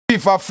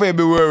5th of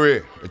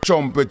February, the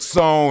trumpet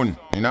sound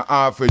in a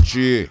half a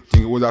tree.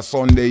 Think it was a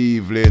Sunday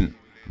evening.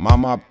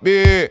 Mama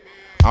P.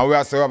 And we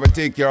have to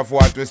take care of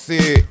what we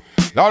see.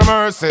 Lord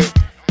mercy.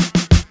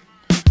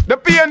 The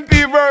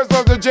PNP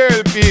versus the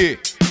JLP.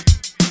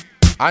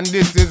 And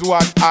this is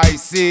what I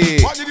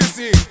see. What did you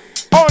see?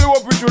 Only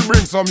hope it will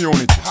bring some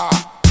unity.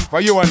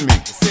 For you and me.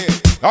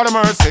 Lord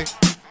mercy.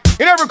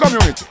 In every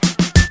community.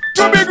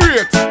 To be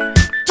great. To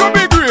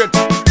be great.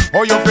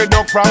 Oh, you fed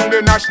up from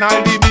the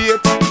national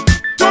debate.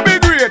 To be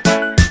great,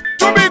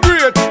 to be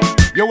great,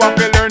 you have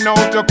to learn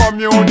how to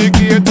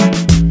communicate.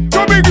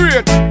 To be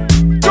great,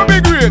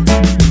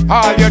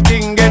 all your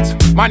things get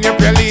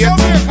manipulated.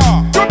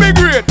 To be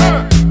great,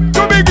 and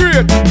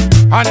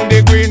the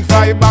green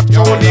fly back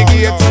to the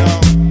gate.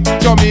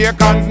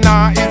 Jamaicans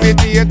now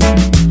hesitate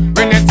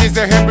when they see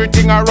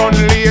everything a run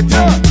late.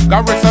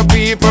 Got some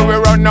people we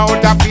run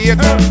out of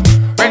faith.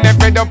 When they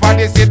fed up and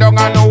they sit down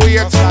and wait,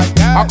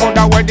 I could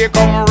have where they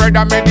come ready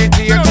and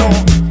meditate.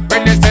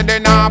 When they say they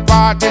not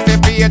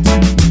participate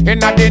in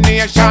the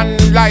nation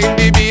live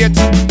debate.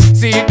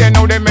 See they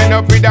know them end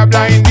up with a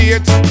blind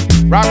date.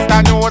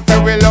 Rasta knows say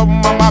we love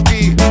Mama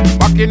P.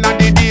 Back in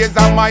the days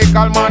of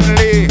Michael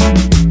Manley.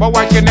 But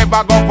why she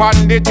never go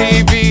on the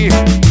TV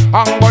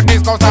and go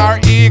discuss our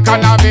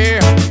economy.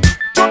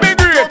 To be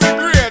great, to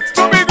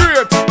be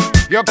great,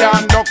 you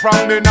can't duck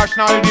from the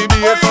national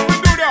debate.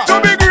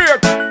 To be great,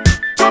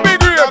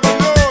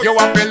 you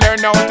have to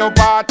learn how to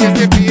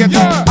participate.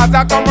 As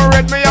I come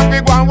red, me have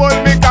to go and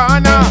hold me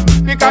corner.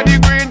 Because the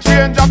green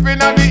train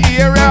dropping on the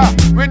area.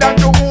 Without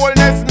your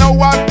wholeness, now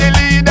was the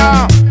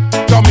leader.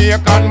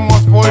 Jamaican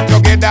must pull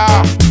together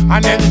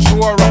and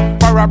ensure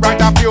for a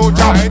brighter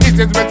future. This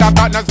is Mr.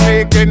 Cotton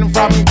speaking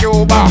from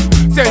Cuba.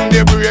 Send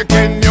the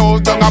breaking news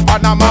down to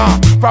Panama.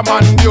 From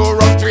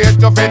Honduras straight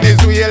to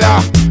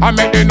Venezuela. I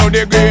make them know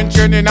the green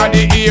train in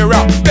the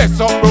era. Bless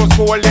up Bruce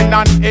Colin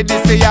and Eddie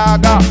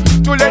Seaga.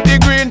 To let the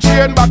green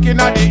train back in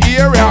the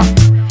area.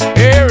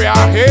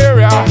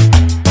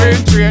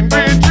 Green train,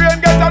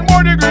 get on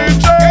more the green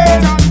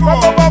train.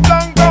 From Papa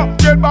Blanca,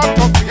 get back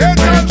to green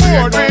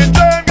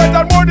train, get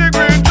on more the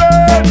green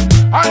train.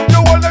 And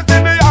you hold us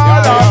in the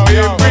yard of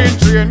fame.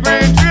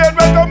 Green train,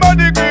 welcome on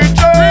the green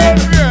train.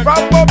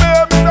 From Bobby,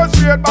 Mr.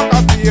 Straight back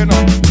of Fame.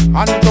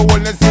 And you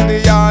hold us in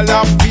the yard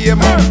of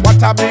fame.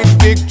 What a big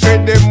victory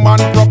them man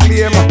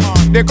proclaim.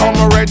 They come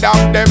red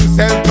of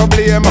themselves to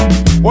blame.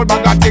 What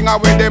bag of thing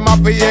away them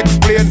have to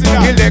explain.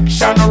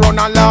 Election run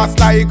and last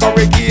like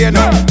hurricane.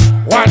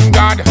 One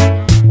God,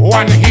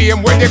 one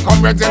aim. When they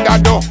come red in the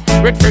door,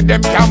 wait for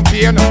them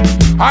campaign.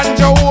 And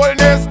your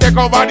wholeness take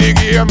over the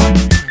game.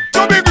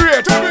 To be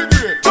great,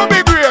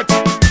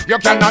 you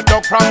cannot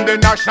duck from the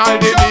national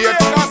debate.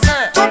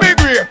 To be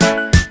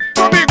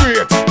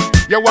great,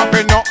 you have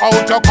to know how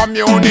to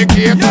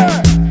communicate.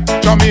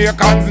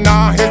 Jamaicans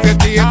now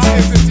hesitate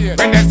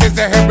when they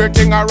say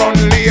everything around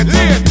late.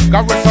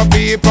 Got some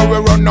people we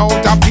run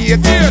out of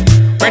faith.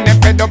 When they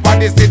fed up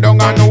and they sit down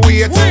and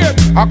wait,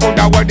 I could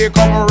have where they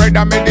come ready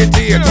and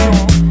meditate.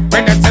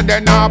 When they say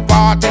they not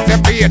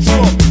participate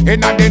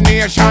in the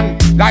nation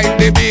live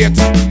debate.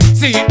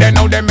 See they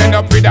know them end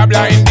up with a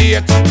blind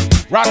date.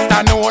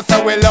 Rasta knows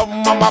so we love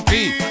Mama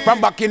P. From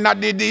back in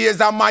the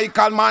days of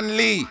Michael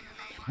Manley.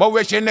 But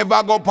we should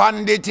never go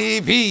on the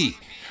TV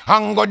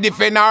and go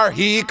defend our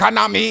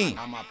economy.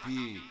 Mama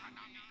P.